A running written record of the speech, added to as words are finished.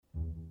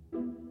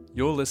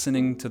You're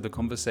listening to the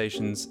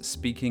Conversations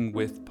Speaking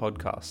With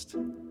podcast.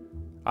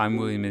 I'm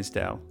William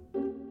Isdale.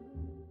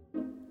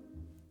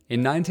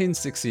 In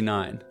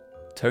 1969,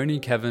 Tony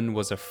Kevin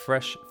was a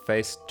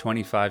fresh-faced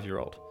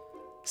 25-year-old,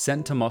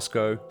 sent to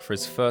Moscow for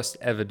his first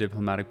ever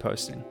diplomatic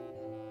posting.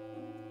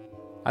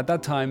 At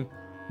that time,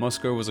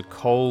 Moscow was a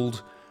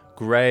cold,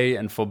 grey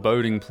and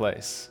foreboding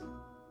place.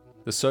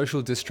 The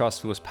social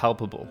distrust was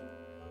palpable,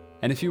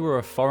 and if you were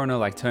a foreigner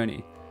like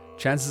Tony,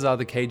 chances are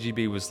the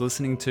KGB was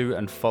listening to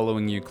and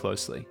following you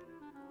closely.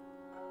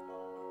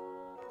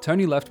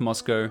 Tony left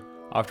Moscow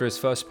after his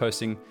first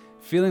posting,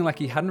 feeling like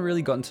he hadn't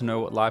really gotten to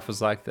know what life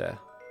was like there,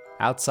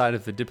 outside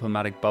of the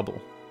diplomatic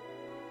bubble.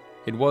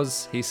 It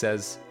was, he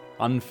says,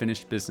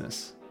 unfinished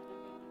business.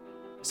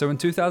 So in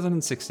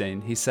 2016,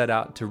 he set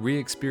out to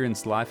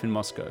re-experience life in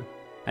Moscow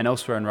and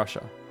elsewhere in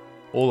Russia,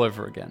 all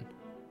over again.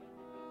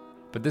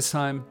 But this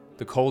time,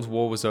 the Cold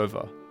War was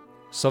over.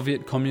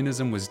 Soviet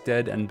communism was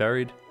dead and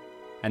buried,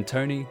 and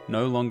Tony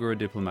no longer a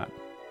diplomat.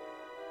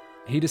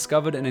 He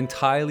discovered an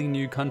entirely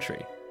new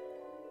country.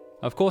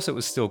 Of course it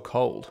was still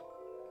cold,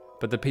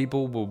 but the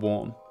people were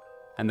warm,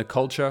 and the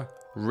culture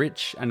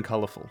rich and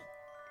colourful.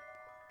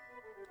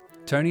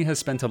 Tony has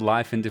spent a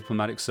life in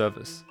diplomatic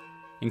service,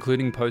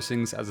 including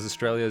postings as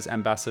Australia's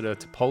ambassador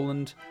to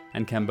Poland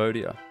and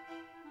Cambodia.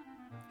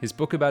 His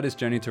book about his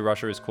journey to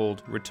Russia is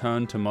called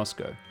Return to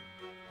Moscow,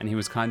 and he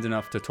was kind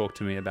enough to talk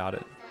to me about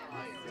it.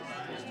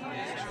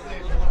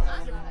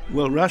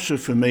 Well, Russia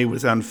for me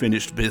was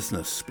unfinished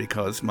business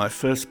because my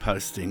first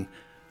posting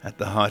at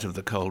the height of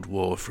the Cold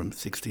War from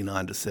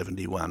 69 to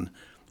 71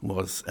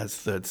 was as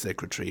Third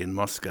Secretary in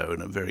Moscow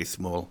in a very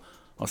small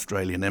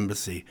Australian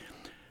embassy.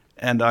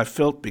 And I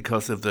felt,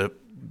 because of the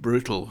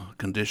brutal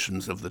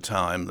conditions of the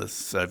time, the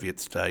Soviet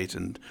state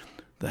and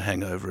the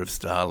hangover of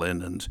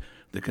Stalin and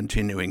the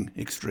continuing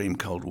extreme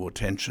Cold War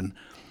tension,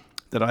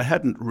 that I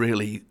hadn't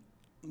really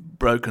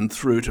broken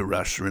through to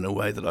Russia in a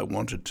way that I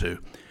wanted to.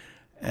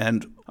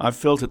 And I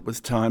felt it was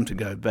time to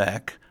go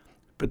back,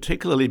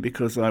 particularly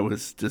because I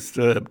was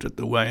disturbed at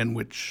the way in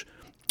which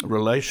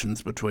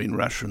relations between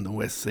Russia and the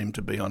West seemed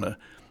to be on a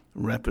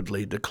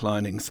rapidly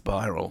declining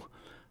spiral,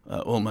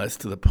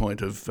 almost to the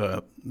point of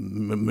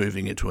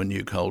moving into a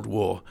new Cold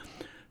War.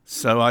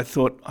 So I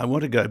thought, I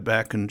want to go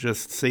back and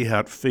just see how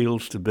it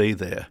feels to be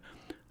there.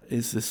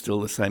 Is this still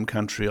the same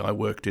country I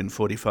worked in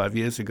 45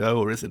 years ago,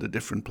 or is it a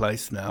different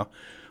place now?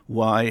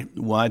 Why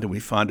do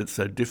we find it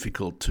so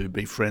difficult to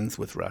be friends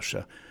with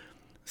Russia?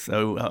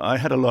 So I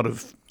had a lot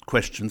of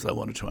questions I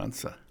wanted to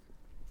answer.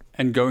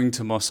 And going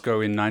to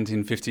Moscow in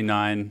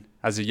 1959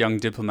 as a young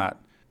diplomat,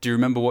 do you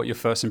remember what your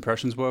first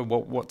impressions were?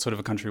 What sort of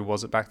a country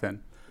was it back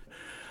then?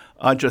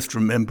 I just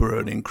remember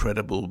an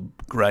incredible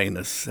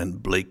greyness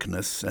and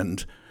bleakness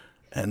and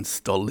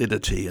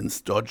stolidity and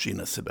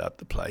stodginess about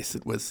the place.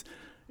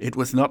 It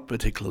was not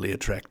particularly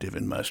attractive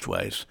in most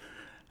ways.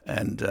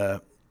 And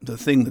the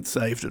thing that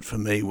saved it for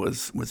me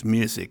was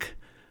music.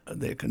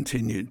 There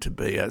continued to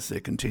be, as there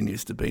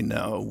continues to be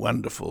now, a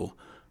wonderful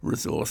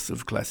resource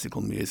of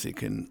classical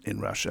music in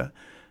Russia,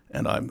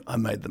 and I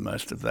made the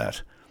most of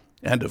that.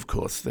 And of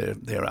course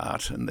their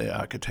art and their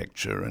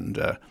architecture. And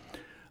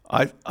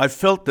I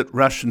felt that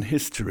Russian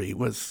history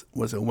was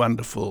a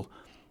wonderful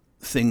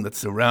thing that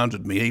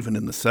surrounded me even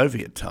in the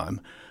Soviet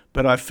time,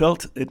 but I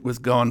felt it was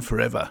gone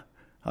forever.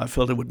 I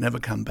felt it would never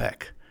come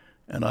back.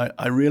 And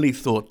I really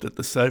thought that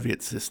the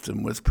Soviet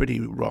system was pretty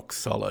rock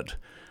solid.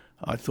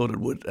 I thought it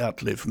would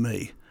outlive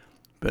me,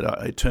 but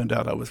it turned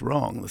out I was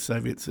wrong. The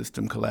Soviet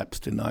system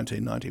collapsed in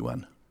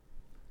 1991.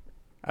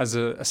 As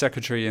a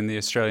secretary in the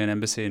Australian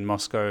Embassy in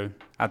Moscow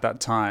at that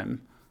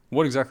time,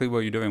 what exactly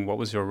were you doing? What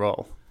was your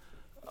role?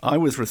 I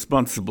was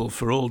responsible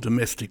for all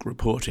domestic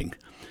reporting,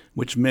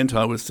 which meant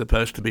I was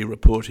supposed to be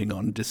reporting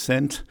on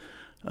dissent,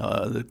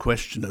 the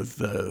question of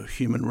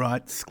human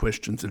rights,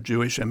 questions of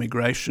Jewish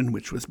emigration,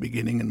 which was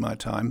beginning in my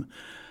time,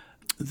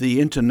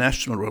 the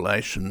international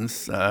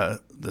relations,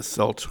 the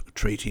SALT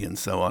Treaty and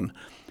so on,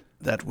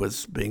 that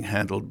was being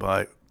handled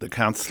by the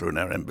counsellor in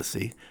our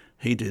embassy.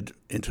 He did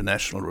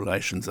international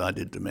relations, I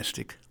did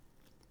domestic.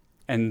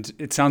 And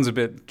it sounds a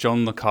bit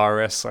John le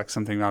Carre-esque, like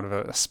something out of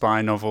a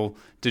spy novel.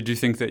 Did you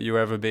think that you were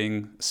ever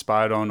being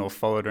spied on or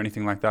followed or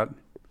anything like that?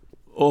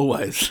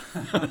 Always,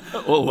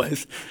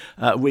 always.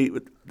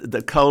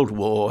 The Cold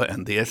War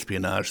and the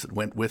espionage that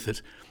went with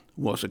it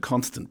was a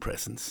constant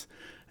presence.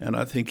 And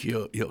I think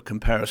your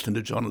comparison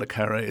to John le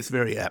Carre is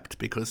very apt,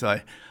 because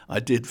I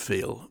did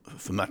feel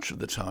for much of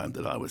the time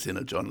that I was in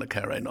a John le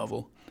Carre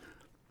novel.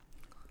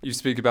 You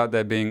speak about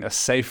there being a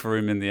safe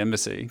room in the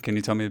embassy. Can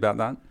you tell me about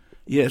that?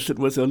 Yes, it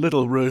was a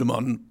little room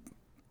on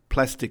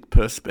plastic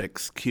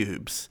Perspex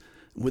cubes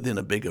within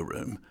a bigger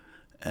room.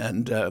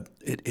 And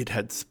it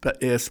had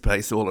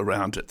airspace all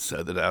around it,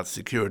 so that our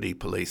security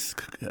police,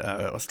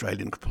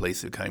 Australian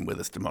police who came with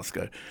us to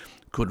Moscow,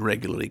 could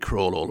regularly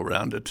crawl all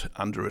around it,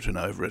 under it and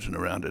over it and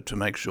around it, to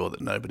make sure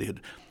that nobody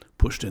had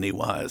pushed any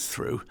wires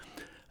through.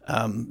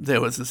 There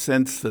was a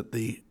sense that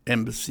the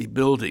embassy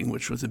building,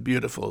 which was a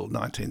beautiful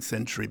 19th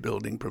century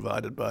building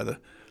provided by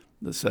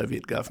the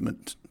Soviet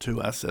government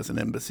to us as an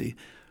embassy,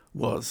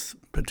 was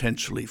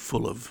potentially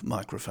full of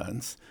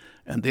microphones,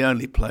 and the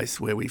only place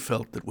where we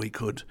felt that we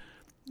could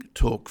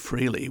talk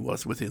freely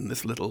was within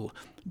this little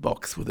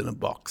box within a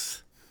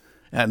box.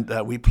 And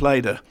we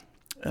played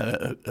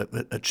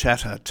a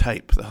chatter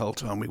tape the whole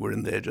time we were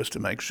in there, just to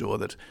make sure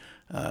that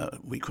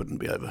we couldn't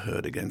be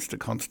overheard against a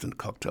constant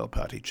cocktail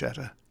party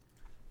chatter.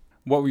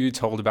 What were you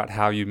told about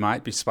how you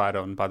might be spied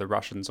on by the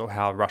Russians, or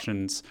how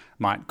Russians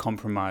might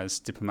compromise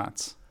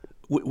diplomats?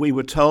 We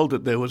were told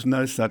that there was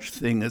no such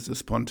thing as a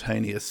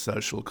spontaneous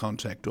social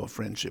contact or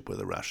friendship with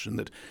a Russian,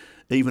 that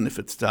even if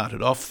it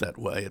started off that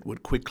way, it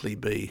would quickly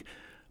be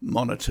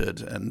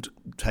monitored and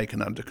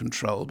taken under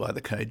control by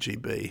the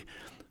KGB.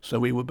 So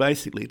we were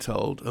basically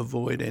told,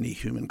 avoid any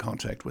human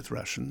contact with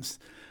Russians,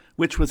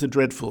 which was a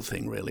dreadful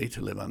thing, really, to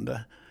live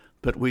under.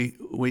 But we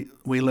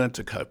learnt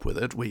to cope with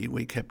it.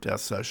 We kept our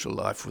social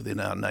life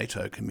within our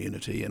NATO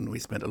community, and we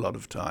spent a lot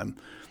of time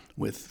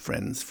with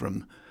friends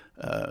from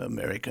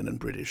American and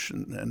British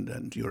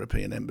and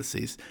European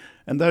embassies.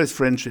 And those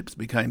friendships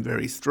became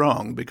very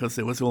strong because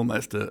there was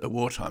almost a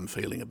wartime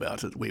feeling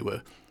about it. We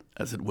were,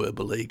 as it were,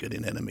 beleaguered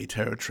in enemy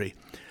territory.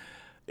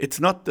 It's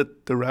not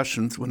that the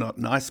Russians were not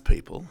nice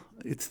people.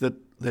 It's that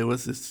there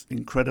was this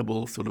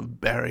incredible sort of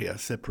barrier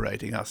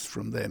separating us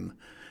from them.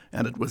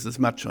 And it was as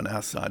much on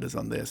our side as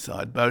on their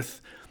side.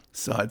 Both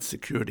sides'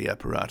 security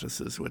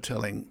apparatuses were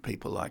telling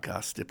people like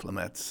us,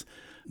 diplomats,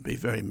 be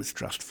very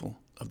mistrustful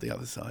of the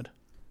other side.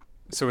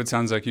 So it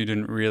sounds like you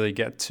didn't really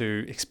get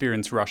to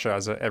experience Russia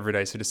as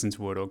everyday citizens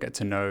would, or get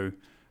to know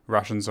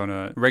Russians on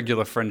a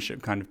regular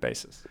friendship kind of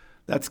basis.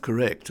 That's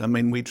correct. I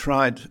mean, we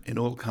tried in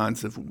all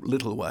kinds of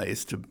little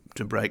ways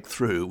to break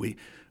through.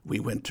 We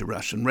went to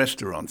Russian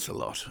restaurants a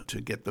lot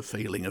to get the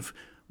feeling of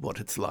what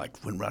it's like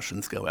when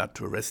Russians go out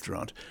to a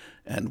restaurant.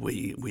 And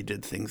we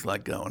did things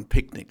like go on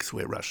picnics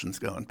where Russians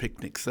go on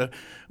picnics. So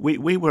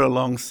we were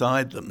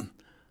alongside them,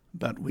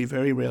 but we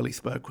very rarely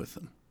spoke with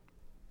them.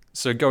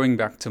 So going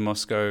back to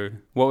Moscow,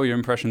 what were your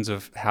impressions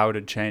of how it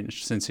had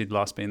changed since you'd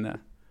last been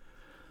there?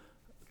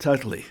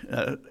 Totally.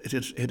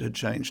 It had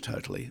changed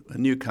totally. A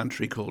new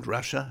country called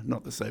Russia,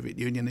 not the Soviet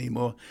Union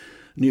anymore.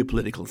 New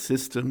political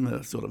system,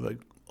 a sort of an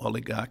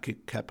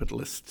oligarchic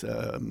capitalist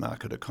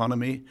market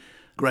economy.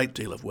 Great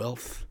deal of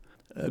wealth.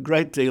 A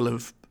great deal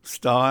of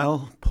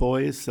style,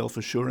 poise,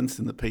 self-assurance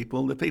in the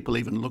people. The people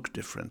even looked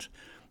different.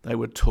 They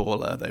were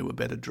taller, they were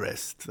better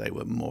dressed, they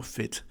were more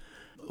fit.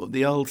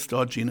 The old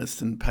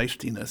stodginess and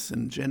pastiness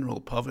and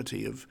general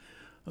poverty of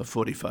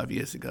 45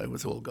 years ago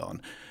was all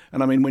gone.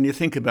 And I mean, when you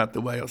think about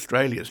the way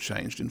Australia's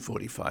changed in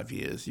 45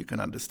 years, you can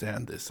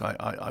understand this.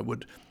 I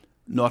would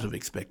not have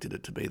expected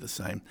it to be the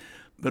same.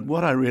 But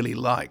what I really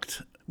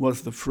liked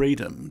was the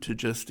freedom to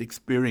just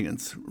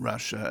experience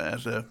Russia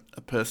as a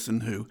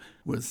person who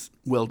was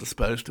well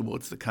disposed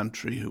towards the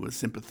country, who was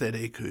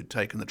sympathetic, who'd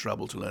taken the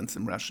trouble to learn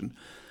some Russian,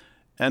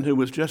 and who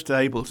was just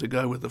able to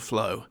go with the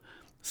flow,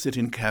 sit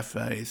in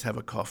cafes, have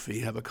a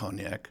coffee, have a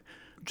cognac,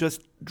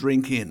 just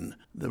drink in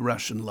the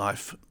Russian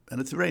life. And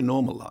it's a very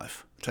normal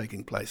life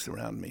taking place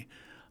around me.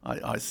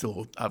 I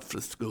saw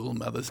after school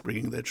mothers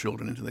bringing their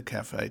children into the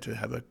cafe to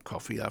have a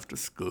coffee after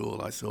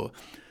school. I saw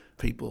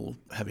people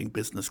having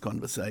business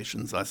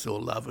conversations. I saw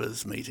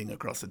lovers meeting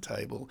across a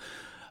table.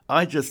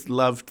 I just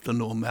loved the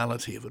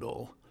normality of it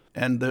all.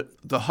 And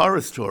the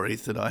horror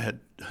stories that I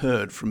had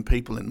heard from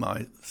people in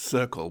my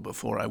circle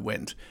before I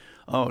went,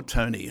 oh,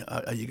 Tony,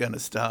 are you going to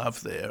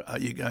starve there? Are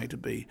you going to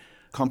be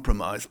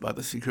compromised by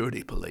the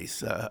security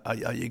police?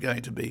 Are you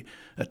going to be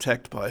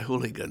attacked by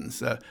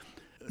hooligans?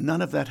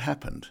 None of that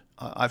happened.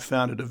 I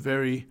found it a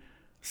very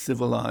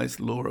civilized,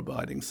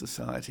 law-abiding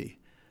society.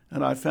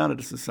 And I found it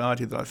a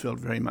society that I felt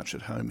very much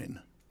at home in.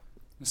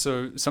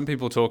 So some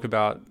people talk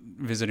about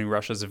visiting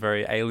Russia as a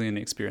very alien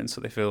experience,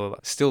 so they feel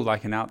still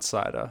like an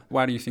outsider.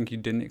 Why do you think you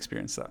didn't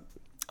experience that?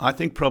 I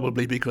think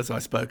probably because I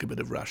spoke a bit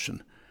of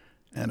Russian.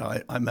 And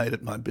I made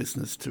it my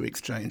business to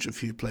exchange a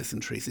few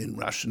pleasantries in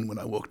Russian when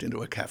I walked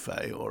into a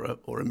cafe or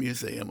a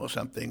museum or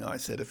something. I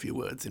said a few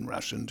words in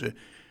Russian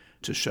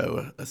to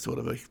show a sort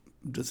of a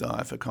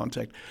desire for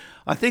contact.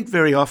 I think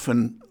very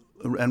often,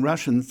 and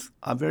Russians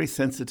are very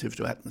sensitive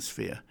to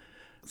atmosphere.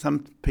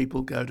 Some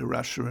people go to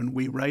Russia and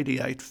we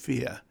radiate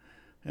fear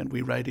and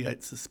we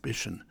radiate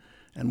suspicion.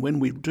 And when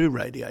we do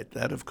radiate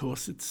that, of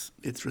course,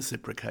 it's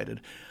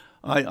reciprocated.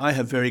 I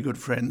have very good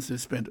friends who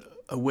spent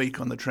a week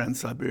on the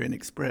Trans-Siberian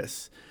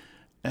Express,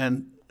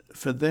 and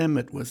for them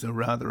it was a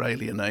rather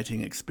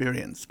alienating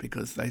experience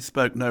because they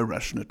spoke no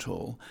Russian at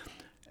all,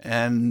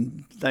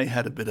 and they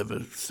had a bit of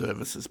a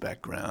services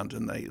background,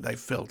 and they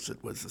felt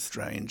it was a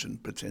strange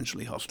and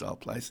potentially hostile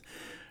place.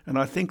 And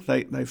I think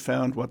they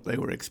found what they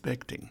were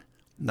expecting,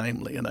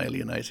 namely an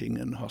alienating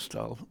and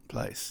hostile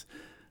place.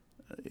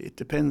 It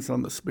depends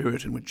on the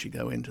spirit in which you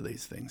go into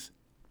these things.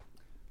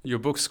 Your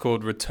book's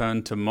called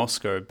Return to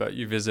Moscow, but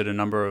you visit a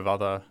number of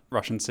other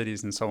Russian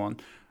cities and so on.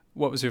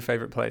 What was your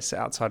favourite place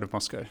outside of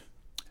Moscow?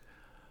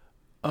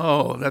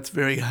 Oh, that's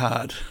very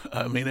hard.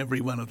 I mean,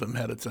 every one of them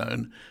had its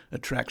own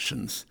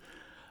attractions.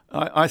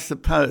 I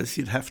suppose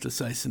you'd have to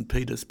say St.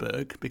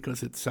 Petersburg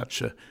because it's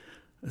such a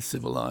a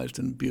civilized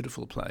and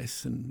beautiful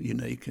place and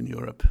unique in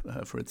Europe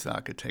for its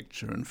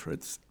architecture and for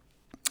its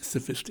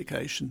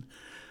sophistication.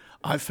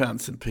 I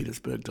found St.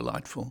 Petersburg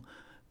delightful,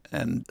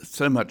 and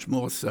so much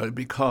more so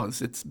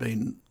because it's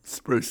been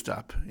spruced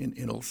up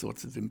in all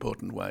sorts of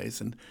important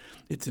ways, and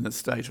it's in a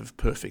state of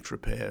perfect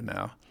repair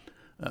now.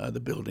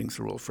 The buildings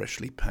are all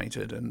freshly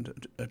painted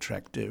and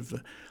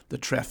attractive. The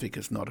traffic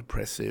is not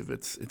oppressive.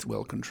 It's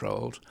well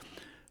controlled.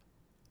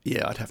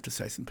 Yeah, I'd have to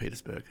say St.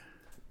 Petersburg.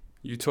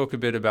 You talk a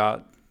bit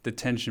about the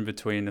tension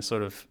between a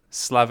sort of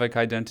Slavic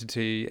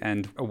identity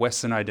and a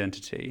Western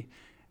identity.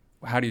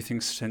 How do you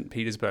think St.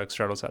 Petersburg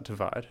straddles that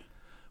divide?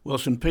 Well,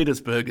 St.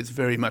 Petersburg is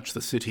very much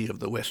the city of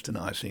the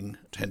westernizing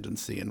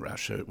tendency in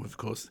Russia. It was, of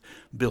course,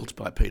 built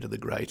by Peter the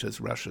Great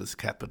as Russia's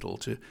capital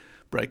to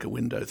break a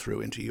window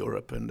through into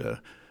Europe and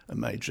a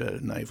major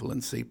naval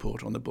and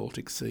seaport on the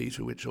Baltic Sea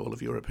to which all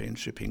of European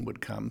shipping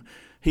would come.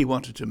 He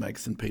wanted to make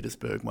St.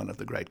 Petersburg one of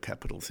the great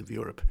capitals of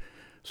Europe.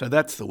 So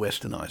that's the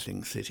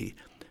westernizing city.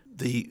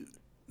 The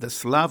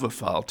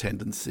Slavophile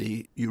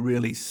tendency, you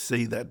really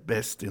see that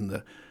best in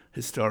the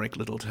historic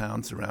little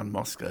towns around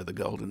Moscow, the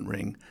Golden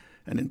Ring,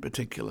 and in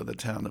particular the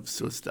town of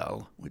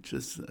Suzdal, which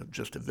is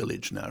just a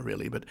village now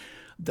really, but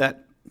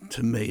that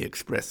to me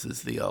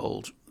expresses the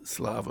old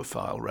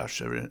Slavophile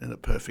Russia in a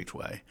perfect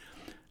way.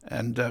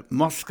 And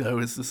Moscow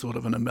is the sort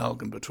of an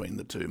amalgam between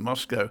the two.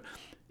 Moscow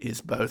is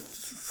both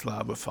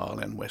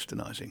Slavophile and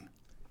westernizing.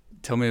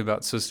 Tell me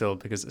about Suzdal,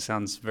 because it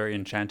sounds very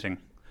enchanting.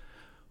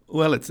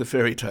 Well, it's a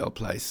fairy tale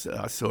place.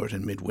 I saw it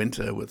in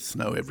midwinter with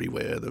snow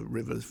everywhere, the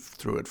river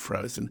through it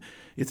frozen.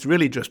 It's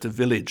really just a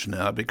village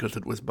now because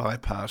it was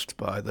bypassed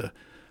by the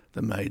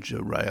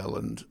major rail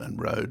and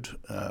road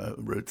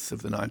routes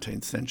of the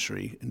 19th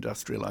century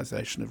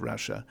industrialization of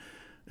Russia.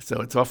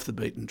 So it's off the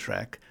beaten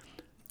track.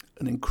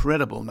 An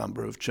incredible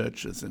number of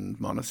churches and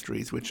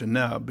monasteries which are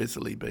now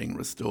busily being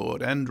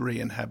restored and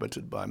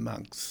re-inhabited by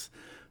monks.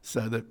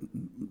 So that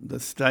the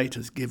state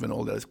has given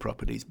all those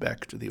properties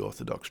back to the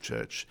Orthodox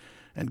Church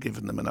and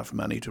given them enough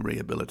money to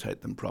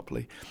rehabilitate them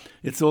properly.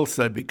 It's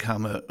also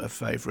become a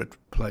favourite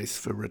place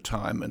for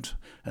retirement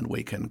and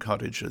weekend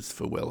cottages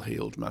for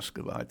well-heeled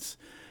Muscovites.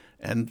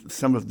 And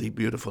some of the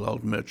beautiful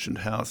old merchant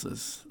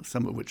houses,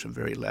 some of which are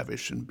very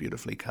lavish and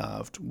beautifully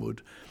carved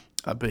wood,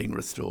 are being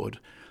restored.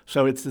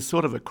 So it's a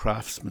sort of a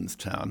craftsman's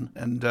town,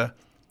 and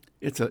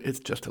it's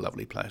just a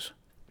lovely place.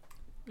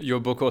 Your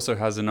book also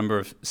has a number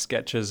of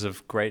sketches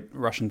of great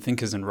Russian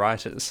thinkers and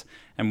writers,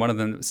 and one of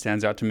them that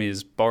stands out to me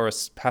is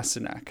Boris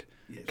Pasternak.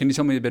 Yes. Can you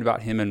tell me a bit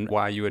about him and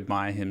why you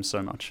admire him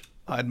so much?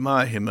 I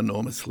admire him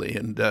enormously,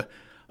 and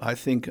I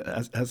think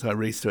as I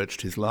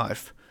researched his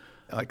life,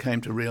 I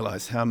came to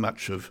realise how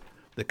much of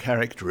the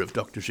character of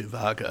Dr.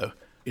 Zhivago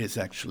is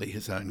actually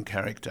his own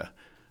character,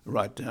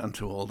 right down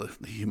to all the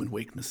human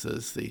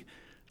weaknesses,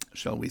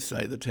 shall we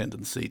say, the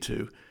tendency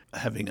to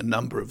having a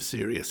number of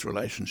serious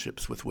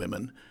relationships with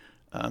women.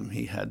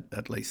 He had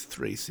at least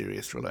 3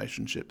 serious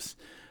relationships,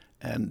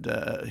 and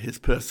his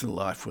personal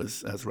life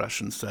was, as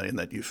Russians say in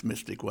that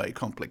euphemistic way,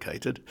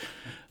 complicated.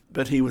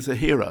 But he was a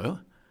hero,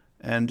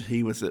 and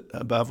he was,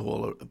 above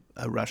all,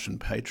 a Russian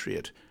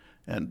patriot.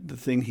 And the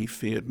thing he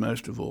feared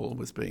most of all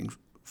was being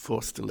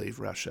forced to leave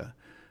Russia.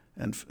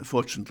 And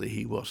fortunately,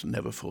 he was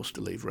never forced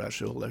to leave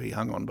Russia, although he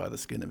hung on by the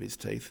skin of his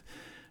teeth.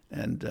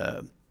 And,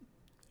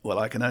 well,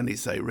 I can only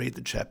say read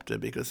the chapter,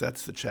 because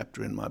that's the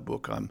chapter in my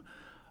book I'm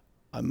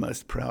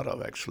most proud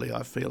of, actually.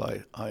 I feel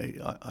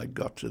I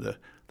got to the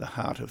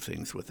heart of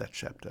things with that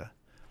chapter.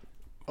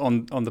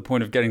 On the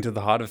point of getting to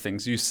the heart of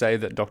things, you say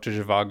that Dr.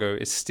 Zhivago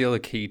is still a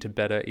key to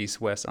better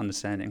East-West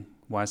understanding.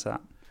 Why is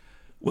that?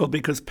 Well,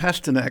 because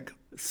Pasternak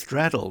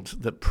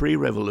straddled the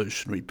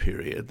pre-revolutionary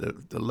period,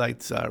 the late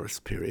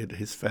Tsarist period.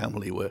 His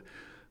family were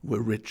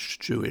rich,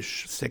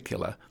 Jewish,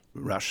 secular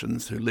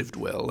Russians who lived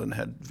well and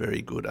had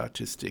very good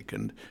artistic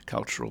and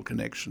cultural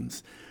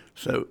connections.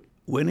 So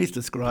when he's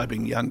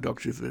describing young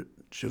Dr.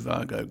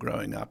 Zhivago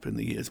growing up in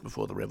the years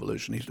before the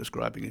revolution, he's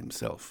describing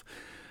himself.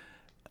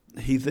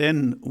 He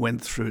then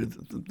went through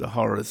the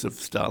horrors of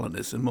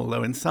Stalinism,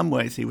 although in some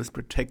ways he was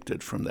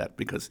protected from that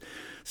because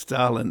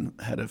Stalin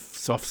had a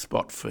soft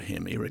spot for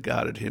him. He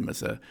regarded him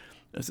as a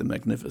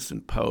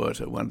magnificent poet,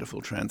 a wonderful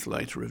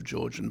translator of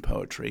Georgian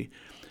poetry.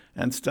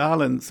 And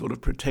Stalin sort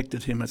of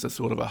protected him as a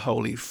sort of a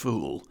holy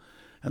fool.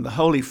 And the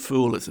holy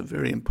fool is a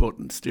very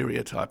important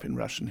stereotype in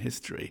Russian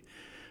history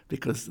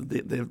because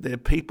they're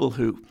people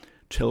who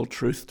tell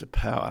truth to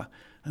power,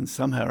 and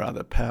somehow or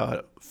other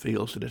power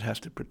feels that it has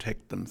to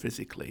protect them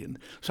physically. And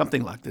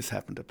something like this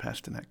happened to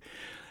Pasternak.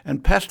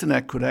 And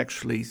Pasternak could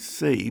actually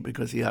see,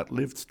 because he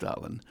outlived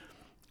Stalin,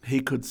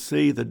 he could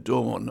see the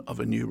dawn of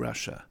a new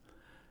Russia.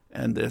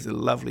 And there's a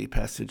lovely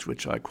passage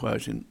which I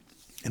quote in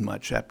my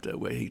chapter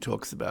where he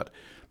talks about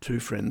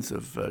 2 friends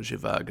of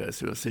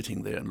Zhivago's who are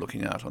sitting there and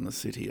looking out on the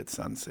city at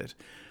sunset.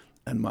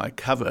 And my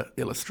cover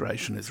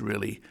illustration is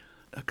really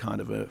a kind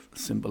of a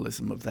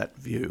symbolism of that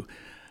view.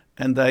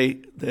 And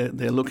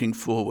they're looking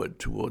forward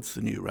towards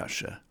the new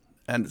Russia.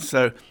 And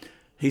so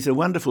he's a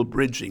wonderful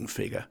bridging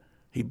figure.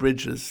 He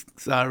bridges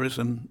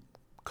Tsarism,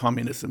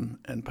 communism,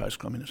 and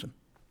post-communism.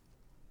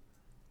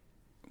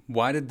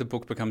 Why did the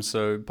book become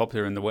so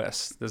popular in the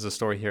West? There's a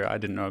story here I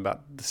didn't know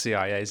about the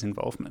CIA's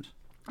involvement.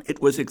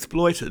 It was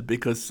exploited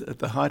because at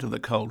the height of the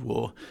Cold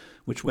War,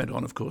 which went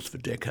on, of course, for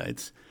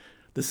decades,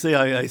 the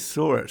CIA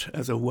saw it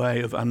as a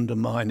way of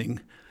undermining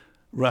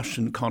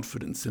Russian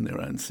confidence in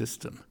their own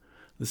system.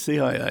 The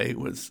CIA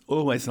was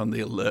always on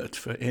the alert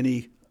for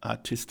any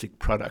artistic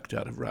product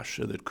out of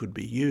Russia that could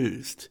be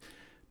used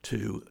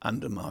to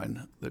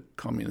undermine the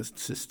communist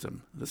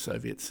system, the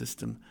Soviet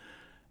system.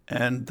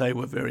 And they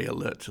were very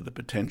alert to the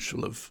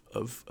potential of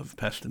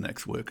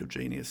Pasternak's work of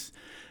genius.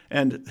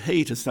 And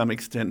he, to some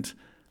extent,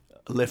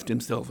 left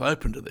himself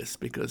open to this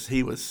because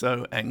he was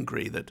so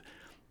angry that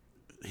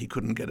he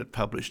couldn't get it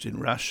published in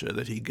Russia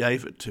that he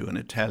gave it to an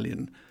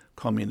Italian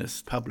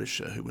communist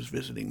publisher who was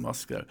visiting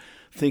Moscow,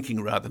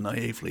 thinking rather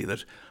naively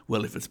that,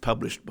 well, if it's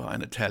published by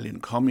an Italian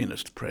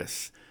communist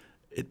press,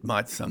 it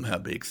might somehow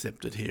be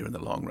accepted here in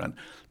the long run.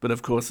 But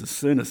of course, as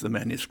soon as the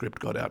manuscript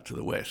got out to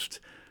the West,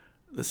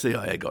 the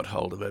CIA got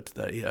hold of it.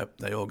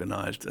 They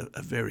organised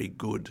a very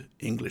good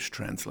English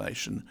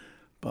translation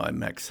by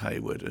Max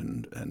Hayward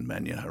and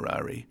Manya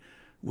Harari,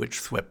 which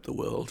swept the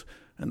world.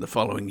 And the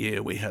following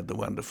year we had the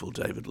wonderful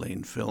David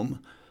Lean film,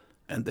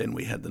 and then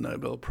we had the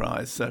Nobel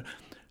Prize. So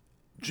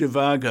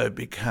Zhivago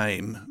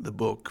became, the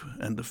book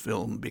and the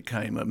film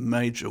became a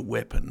major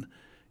weapon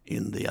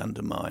in the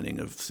undermining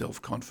of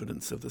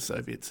self-confidence of the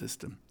Soviet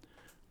system.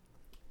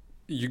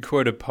 You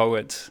quote a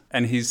poet,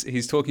 and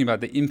he's talking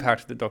about the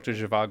impact that Dr.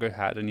 Zhivago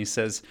had, and he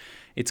says,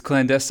 "Its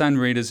clandestine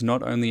readers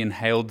not only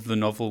inhaled the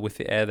novel with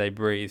the air they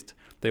breathed,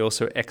 they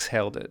also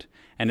exhaled it,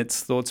 and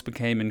its thoughts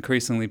became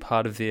increasingly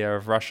part of the air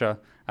of Russia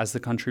as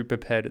the country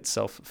prepared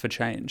itself for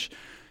change."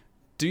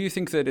 Do you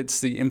think that it's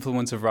the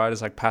influence of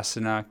writers like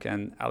Pasternak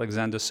and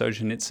Alexander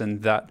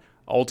Solzhenitsyn that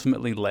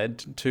ultimately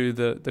led to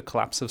the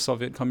collapse of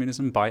Soviet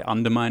communism by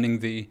undermining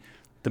the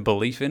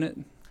belief in it?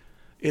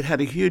 It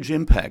had a huge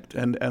impact,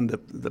 and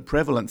the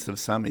prevalence of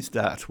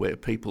samizdat, where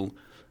people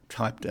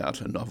typed out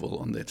a novel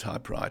on their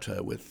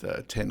typewriter with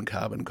 10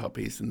 carbon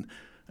copies, and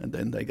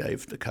then they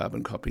gave the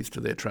carbon copies to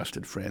their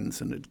trusted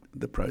friends, and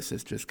the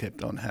process just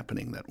kept on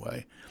happening that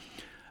way.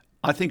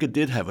 I think it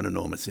did have an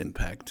enormous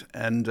impact,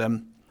 and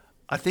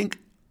I think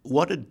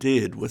what it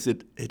did was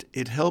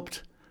it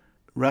helped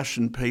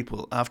Russian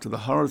people after the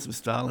horrors of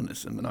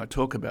Stalinism, and I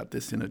talk about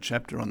this in a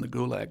chapter on the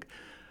Gulag.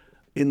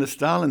 In the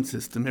Stalin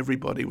system,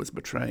 everybody was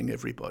betraying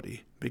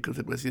everybody because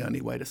it was the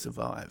only way to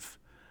survive.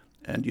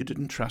 And you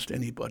didn't trust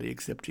anybody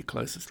except your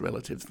closest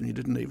relatives, and you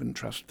didn't even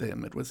trust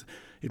them. It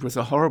was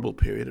a horrible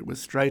period. It was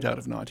straight out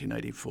of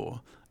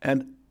 1984.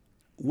 And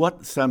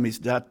what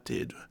samizdat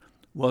did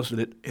was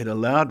that it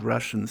allowed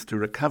Russians to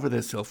recover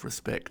their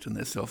self-respect and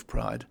their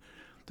self-pride,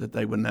 that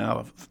they were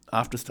now,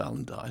 after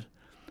Stalin died,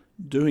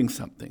 doing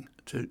something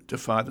to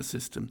defy the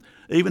system,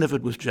 even if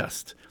it was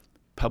just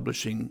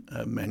publishing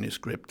a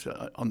manuscript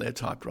on their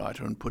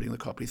typewriter and putting the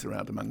copies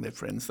around among their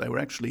friends. They were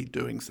actually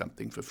doing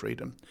something for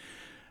freedom.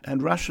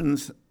 And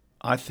Russians,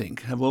 I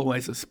think, have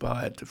always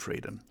aspired to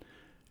freedom.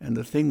 And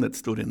the thing that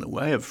stood in the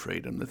way of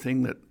freedom, the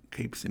thing that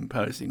keeps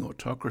imposing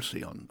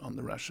autocracy on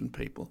the Russian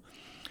people,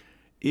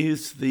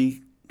 is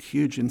the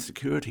huge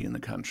insecurity in the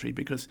country,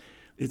 because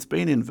it's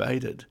been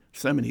invaded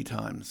so many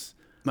times,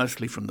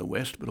 mostly from the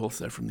West, but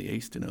also from the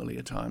East in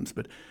earlier times.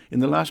 But in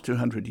the last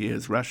 200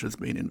 years, Russia's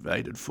been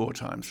invaded 4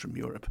 times from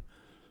Europe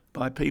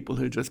by people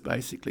who just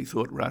basically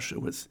thought Russia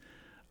was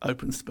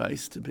open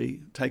space to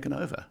be taken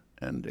over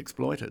and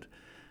exploited,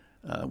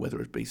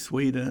 whether it be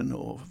Sweden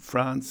or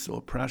France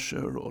or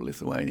Prussia or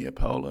Lithuania,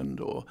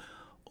 Poland or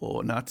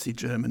Nazi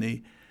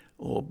Germany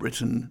or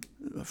Britain,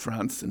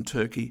 France and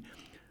Turkey.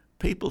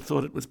 People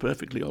thought it was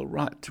perfectly all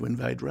right to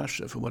invade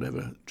Russia for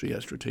whatever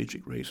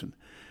geostrategic reason.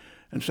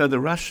 And so the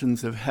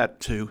Russians have had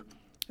to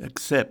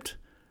accept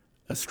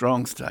a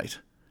strong state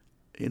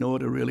in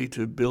order really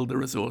to build the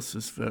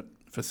resources for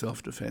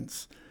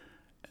self-defense.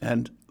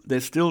 And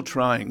they're still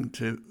trying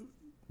to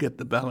get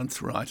the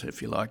balance right,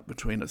 if you like,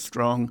 between a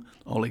strong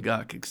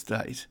oligarchic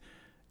state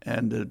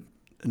and a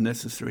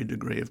necessary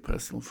degree of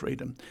personal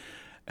freedom.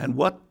 And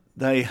what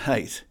they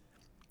hate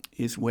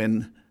is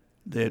when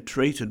they're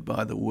treated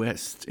by the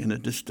West in a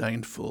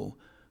disdainful,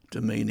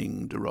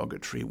 demeaning,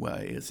 derogatory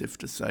way, as if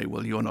to say,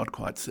 well, you're not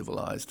quite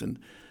civilized, and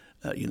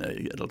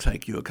it'll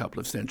take you a couple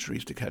of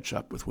centuries to catch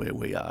up with where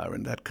we are,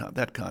 and that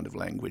kind of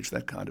language,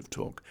 that kind of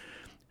talk.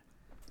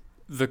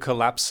 The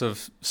collapse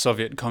of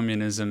Soviet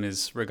communism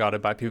is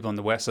regarded by people in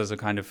the West as a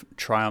kind of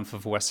triumph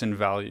of Western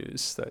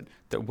values,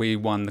 that we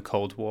won the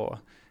Cold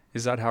War.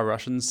 Is that how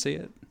Russians see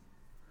it?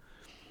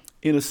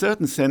 In a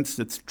certain sense,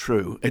 it's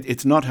true.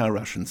 It's not how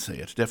Russians see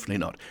it, definitely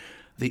not.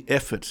 The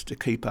effort to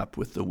keep up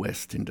with the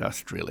West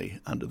industrially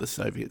under the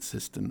Soviet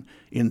system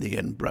in the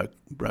end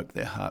broke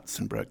their hearts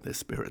and broke their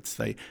spirits.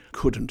 They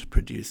couldn't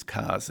produce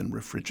cars and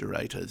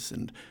refrigerators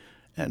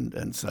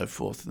and so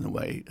forth in a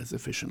way as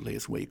efficiently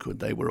as we could.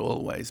 They were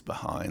always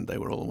behind. They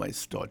were always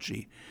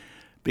stodgy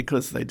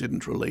because they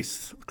didn't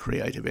release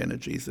creative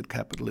energies that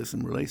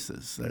capitalism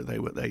releases. So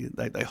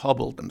they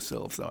hobbled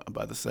themselves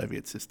by the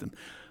Soviet system.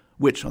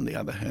 which on the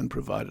other hand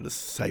provided a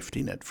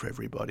safety net for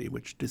everybody,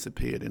 which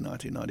disappeared in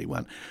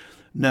 1991.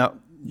 Now,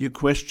 you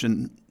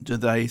question, do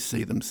they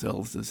see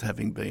themselves as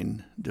having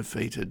been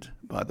defeated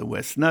by the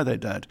West? No, they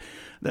don't.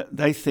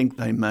 They think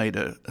they made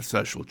a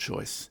social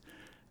choice,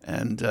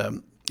 and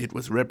it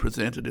was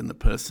represented in the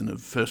person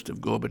of first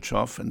of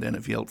Gorbachev and then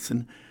of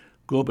Yeltsin.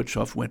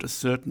 Gorbachev went a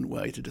certain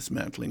way to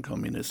dismantling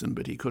communism,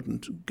 but he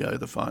couldn't go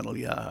the final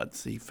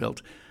yards. He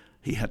felt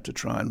he had to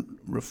try and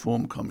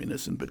reform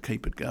communism but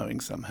keep it going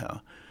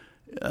somehow.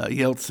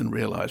 Yeltsin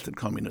realised that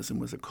communism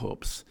was a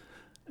corpse,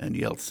 and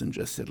Yeltsin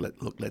just said,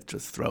 let's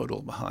just throw it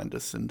all behind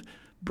us and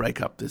break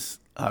up this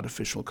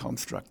artificial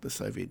construct, the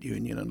Soviet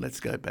Union, and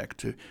let's go back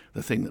to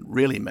the thing that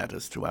really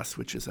matters to us,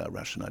 which is our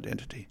Russian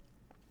identity.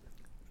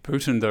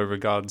 Putin, though,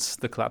 regards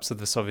the collapse of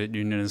the Soviet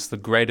Union as the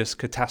greatest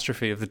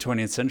catastrophe of the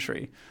 20th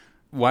century.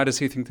 Why does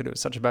he think that it was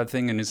such a bad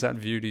thing, and is that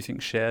view, do you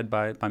think, shared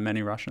by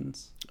many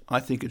Russians? I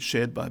think it's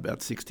shared by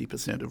about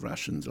 60% of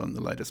Russians on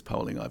the latest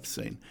polling I've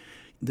seen.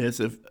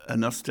 There's a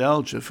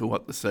nostalgia for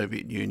what the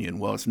Soviet Union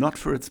was, not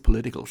for its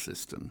political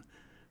system,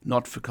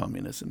 not for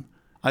communism.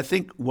 I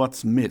think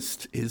what's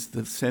missed is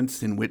the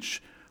sense in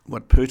which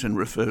what Putin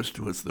refers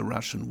to as the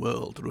Russian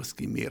world,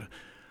 Ruski Mir,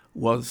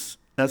 was,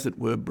 as it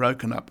were,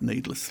 broken up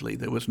needlessly.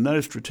 There was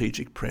no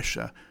strategic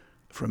pressure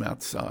from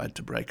outside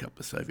to break up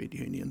the Soviet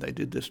Union. They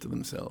did this to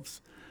themselves.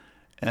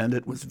 And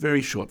it was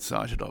very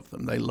short-sighted of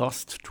them. They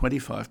lost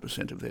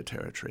 25% of their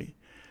territory.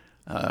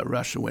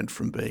 Russia went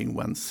from being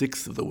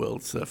 1/6 of the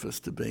world's surface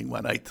to being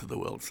 1/8 of the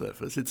world's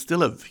surface. It's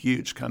still a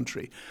huge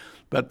country,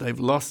 but they've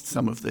lost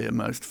some of their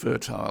most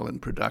fertile and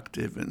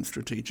productive and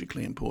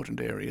strategically important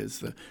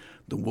areas,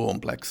 the warm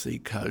Black Sea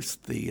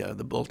coast, the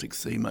Baltic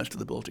Sea, most of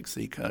the Baltic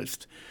Sea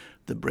coast,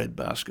 the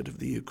breadbasket of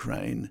the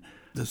Ukraine,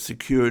 the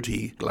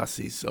security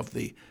glacis of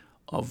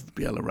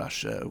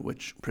Belarus,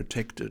 which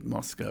protected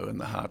Moscow and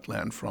the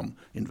heartland from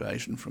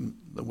invasion from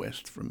the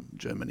West, from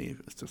Germany,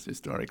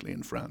 historically,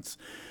 and France.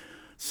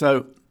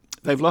 So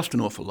they've lost an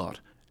awful lot,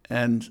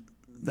 and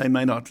they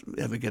may not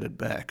ever get it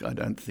back. I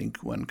don't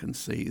think one can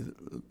see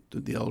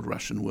the old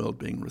Russian world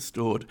being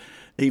restored.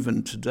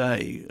 Even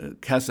today,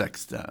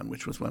 Kazakhstan,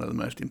 which was one of the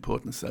most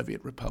important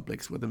Soviet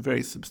republics with a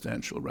very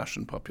substantial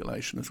Russian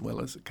population as well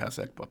as a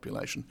Kazakh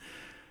population,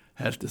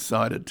 has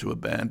decided to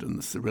abandon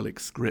the Cyrillic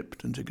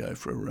script and to go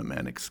for a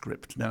Romanic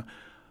script. Now,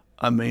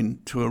 I mean,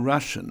 to a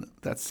Russian,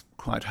 that's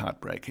quite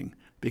heartbreaking,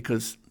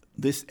 because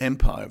this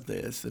empire of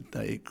theirs that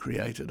they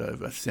created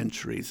over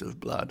centuries of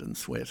blood and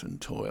sweat and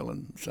toil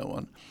and so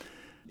on,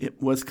 it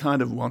was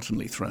kind of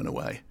wantonly thrown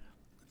away.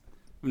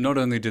 Not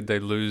only did they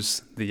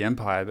lose the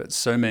empire, but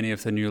so many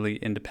of the newly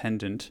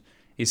independent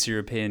East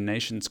European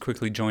nations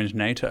quickly joined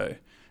NATO.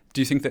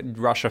 Do you think that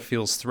Russia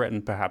feels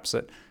threatened, perhaps,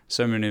 that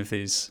so many of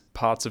these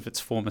parts of its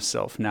former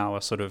self now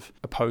are sort of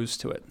opposed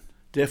to it?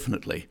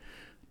 Definitely.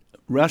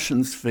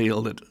 Russians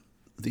feel that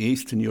the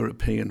Eastern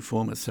European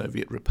former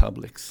Soviet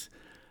republics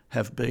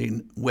have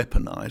been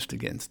weaponized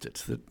against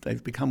it, that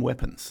they've become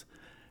weapons.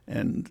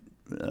 And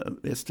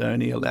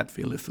Estonia,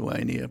 Latvia,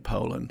 Lithuania,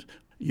 Poland,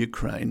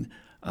 Ukraine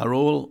are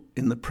all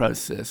in the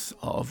process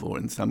of, or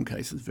in some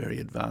cases very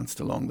advanced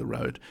along the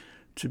road,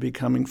 to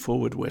becoming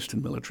forward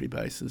Western military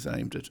bases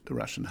aimed at the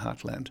Russian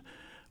heartland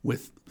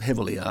with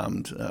heavily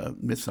armed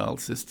missile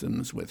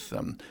systems, with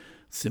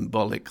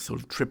symbolic sort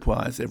of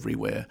tripwires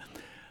everywhere.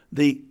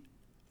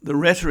 The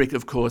rhetoric,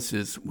 of course,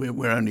 is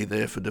we're only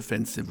there for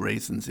defensive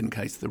reasons in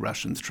case the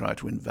Russians try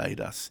to invade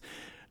us.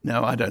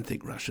 Now, I don't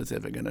think Russia's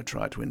ever going to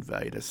try to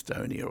invade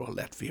Estonia or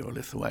Latvia or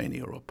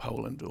Lithuania or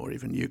Poland or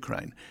even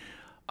Ukraine.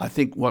 I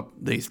think what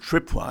these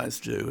tripwires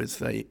do is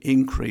they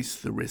increase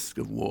the risk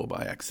of war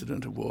by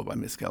accident, of war by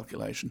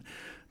miscalculation,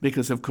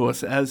 because, of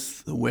course,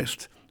 as the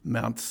West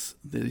mounts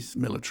these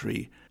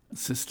military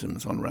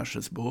systems on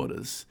Russia's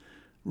borders,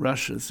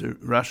 Russians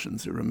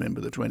who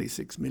remember the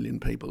 26 million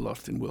people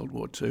lost in World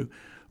War II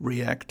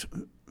react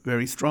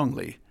very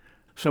strongly.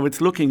 So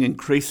it's looking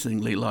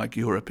increasingly like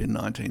Europe in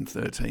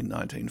 1913,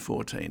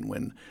 1914,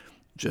 when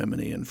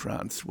Germany and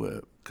France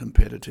were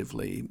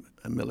competitively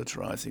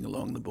militarising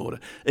along the border,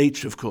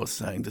 each, of course,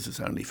 saying this is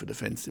only for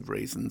defensive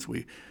reasons.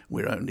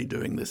 We're only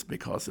doing this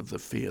because of the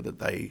fear that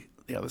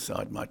the other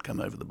side might come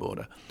over the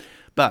border.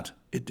 But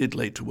it did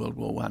lead to World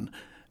War I.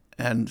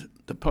 And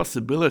the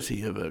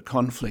possibility of a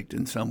conflict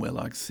in somewhere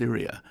like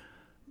Syria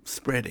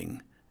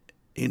spreading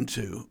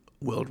into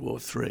World War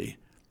III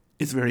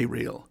is very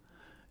real.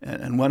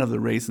 And one of the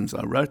reasons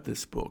I wrote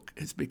this book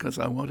is because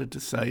I wanted to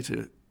say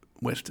to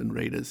Western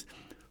readers,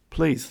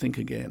 please think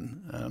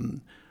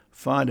again.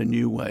 Find a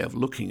new way of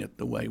looking at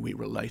the way we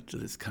relate to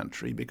this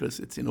country, because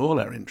it's in all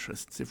our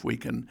interests if we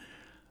can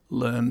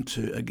learn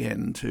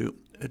to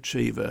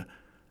achieve a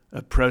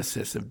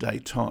process of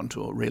détente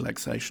or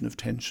relaxation of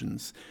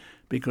tensions,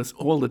 because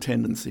all the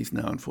tendencies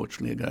now,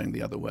 unfortunately, are going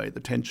the other way. The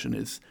tension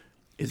is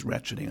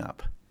ratcheting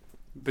up.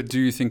 But do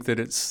you think that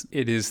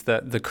it is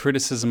that the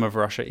criticism of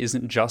Russia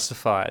isn't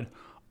justified,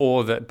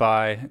 or that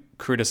by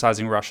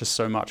criticising Russia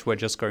so much, we're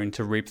just going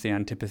to reap the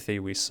antipathy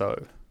we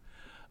sow?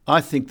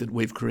 I think that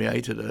we've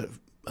created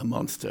a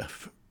monster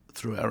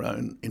through our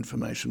own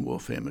information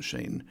warfare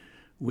machine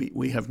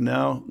we have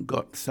now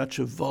got such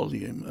a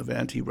volume of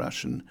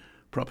anti-Russian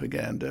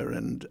propaganda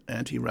and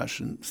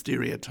anti-Russian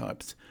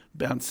stereotypes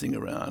bouncing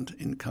around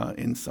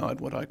inside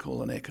what I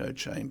call an echo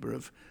chamber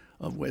of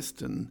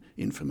Western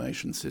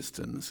information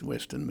systems,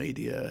 Western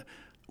media.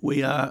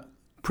 We are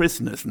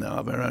prisoners now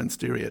of our own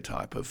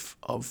stereotype of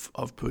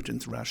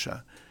Putin's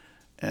Russia.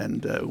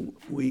 And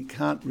we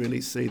can't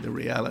really see the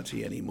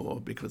reality anymore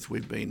because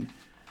we've been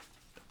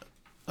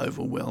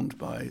overwhelmed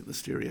by the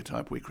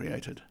stereotype we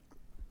created.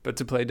 But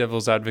to play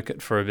devil's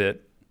advocate for a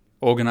bit,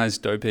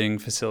 organised doping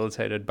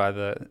facilitated by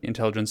the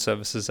intelligence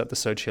services at the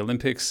Sochi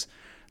Olympics,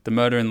 the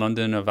murder in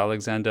London of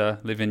Alexander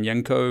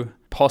Litvinenko,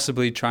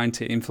 possibly trying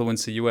to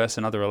influence the US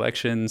and other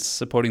elections,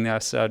 supporting the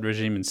Assad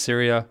regime in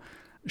Syria,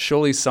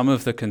 surely some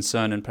of the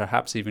concern and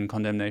perhaps even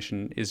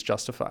condemnation is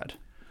justified.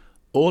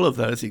 All of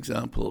those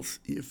examples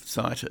you've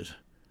cited,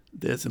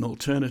 there's an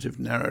alternative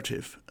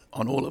narrative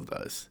on all of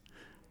those.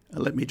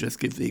 Let me just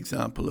give the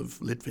example of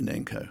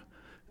Litvinenko.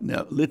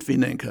 Now,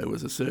 Litvinenko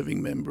was a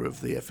serving member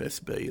of the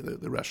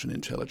FSB, the Russian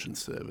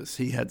intelligence service.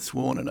 He had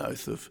sworn an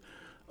oath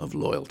of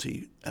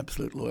loyalty,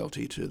 absolute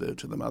loyalty to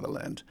the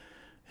motherland.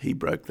 He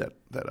broke that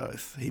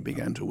oath. He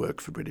began to work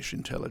for British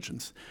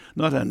intelligence.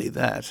 Not only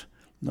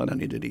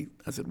did he,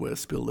 as it were,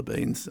 spill the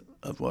beans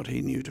of what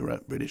he knew to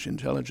British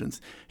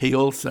intelligence, he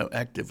also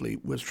actively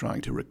was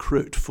trying to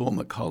recruit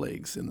former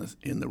colleagues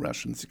in the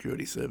Russian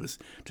security service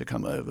to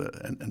come over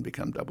and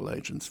become double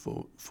agents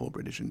for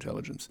British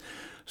intelligence.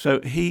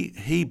 So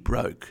he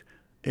broke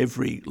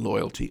every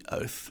loyalty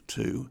oath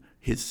to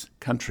his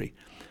country.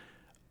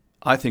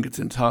 I think it's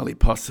entirely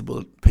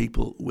possible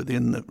people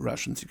within the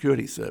Russian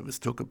security service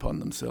took upon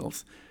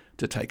themselves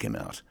to take him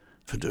out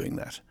for doing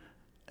that.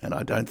 And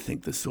I don't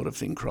think this sort of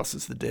thing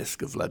crosses the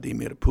desk of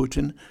Vladimir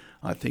Putin.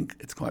 I think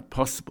it's quite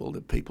possible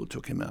that people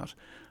took him out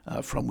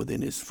from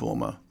within his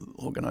former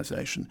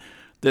organisation.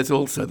 There's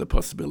also the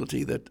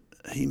possibility that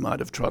he might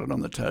have trodden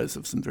on the toes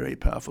of some very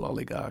powerful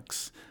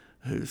oligarchs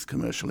whose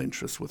commercial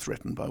interests were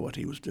threatened by what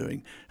he was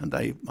doing, and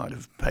they might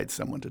have paid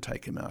someone to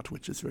take him out,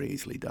 which is very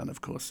easily done,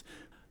 of course.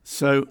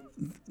 So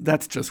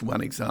that's just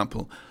one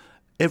example.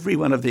 Every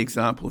one of the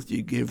examples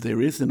you give,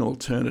 there is an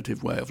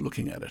alternative way of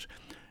looking at it.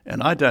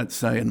 And I don't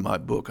say in my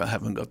book I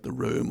haven't got the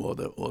room or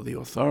the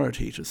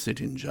authority to sit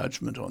in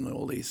judgment on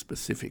all these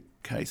specific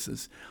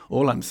cases.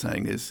 All I'm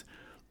saying is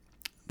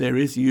there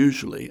is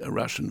usually a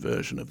Russian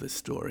version of this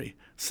story.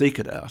 Seek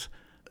it out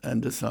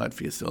and decide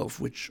for yourself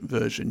which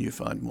version you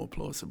find more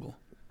plausible.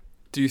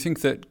 Do you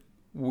think that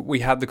we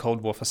had the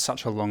Cold War for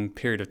such a long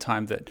period of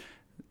time that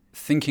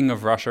thinking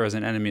of Russia as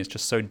an enemy is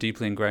just so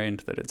deeply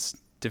ingrained that it's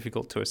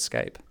difficult to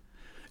escape?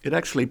 It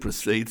actually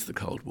precedes the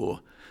Cold War.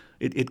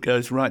 It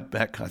goes right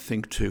back, I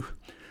think, to,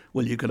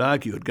 well, you could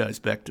argue it goes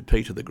back to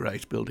Peter the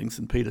Great building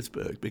St.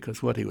 Petersburg,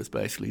 because what he was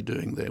basically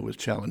doing there was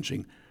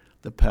challenging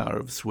the power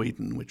of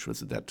Sweden, which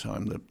was at that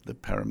time the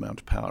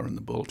paramount power in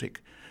the Baltic,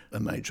 a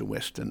major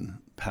Western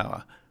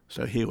power.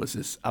 So here was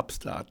this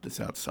upstart, this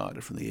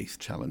outsider from the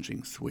East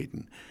challenging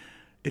Sweden.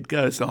 It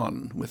goes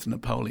on with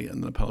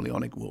Napoleon, the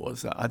Napoleonic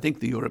Wars. I think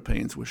the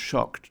Europeans were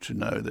shocked to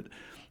know that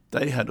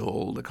they had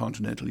all the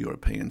continental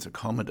Europeans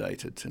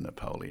accommodated to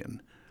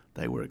Napoleon.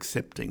 They were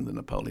accepting the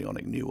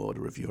Napoleonic New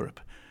Order of Europe.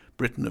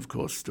 Britain, of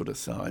course, stood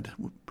aside,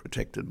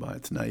 protected by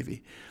its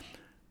navy.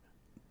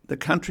 The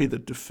country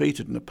that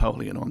defeated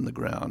Napoleon on the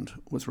ground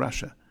was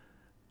Russia,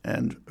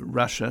 and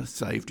Russia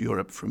saved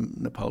Europe from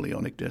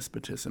Napoleonic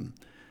despotism.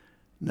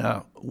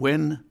 Now,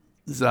 when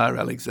Tsar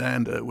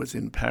Alexander was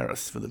in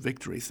Paris for the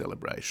victory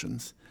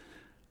celebrations,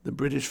 the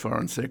British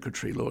Foreign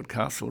Secretary, Lord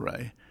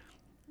Castlereagh,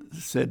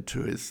 said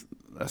to his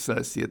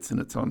associates, and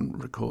it's on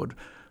record,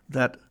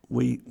 that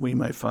we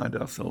may find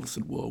ourselves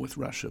at war with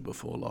Russia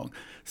before long,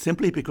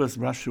 simply because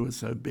Russia was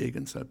so big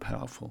and so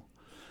powerful.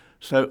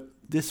 So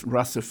this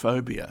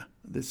Russophobia,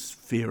 this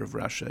fear of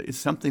Russia, is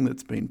something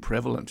that's been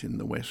prevalent in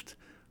the West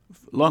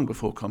long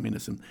before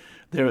communism.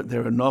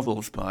 There are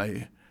novels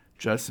by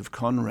Joseph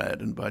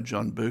Conrad and by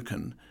John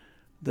Buchan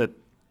that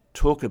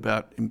talk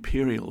about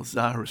imperial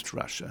Tsarist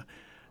Russia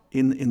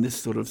in this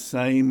sort of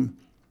same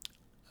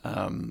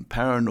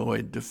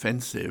paranoid,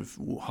 defensive,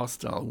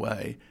 hostile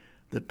way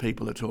that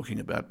people are talking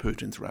about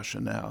Putin's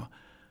Russia now.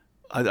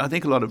 I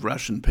think a lot of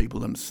Russian people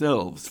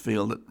themselves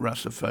feel that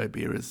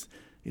Russophobia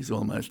is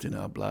almost in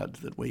our blood,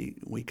 that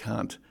we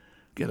can't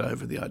get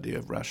over the idea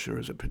of Russia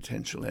as a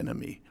potential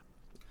enemy.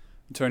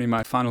 Tony,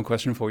 my final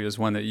question for you is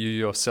one that you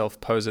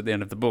yourself pose at the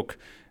end of the book,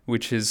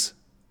 which is,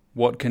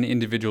 what can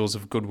individuals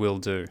of goodwill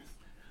do?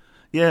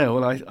 Yeah,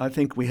 well, I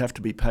think we have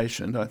to be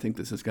patient. I think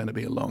this is going to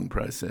be a long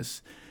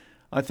process.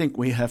 I think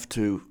we have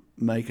to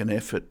make an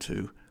effort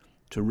to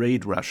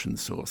read Russian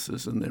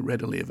sources, and they're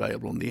readily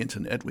available on the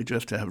internet. We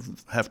just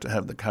have to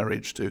have the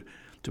courage to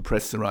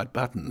press the right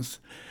buttons.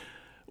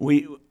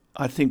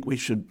 I think we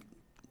should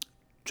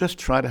just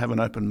try to have an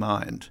open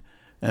mind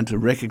and to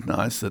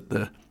recognise that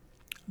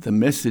the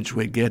message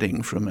we're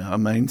getting from our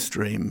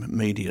mainstream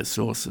media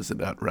sources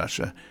about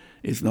Russia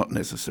is not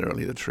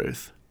necessarily the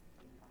truth.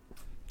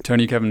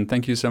 Tony Kevin,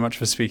 thank you so much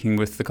for speaking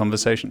with The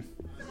Conversation.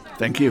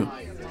 Thank you.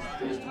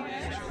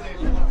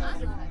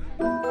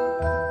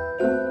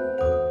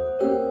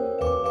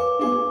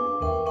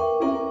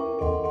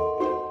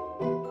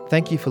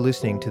 Thank you for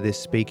listening to this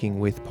Speaking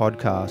With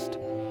podcast.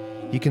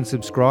 You can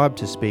subscribe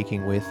to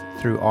Speaking With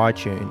through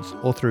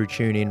iTunes or through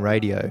TuneIn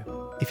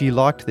Radio. If you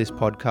liked this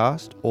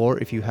podcast, or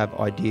if you have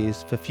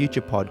ideas for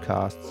future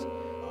podcasts,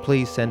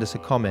 please send us a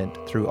comment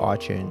through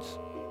iTunes.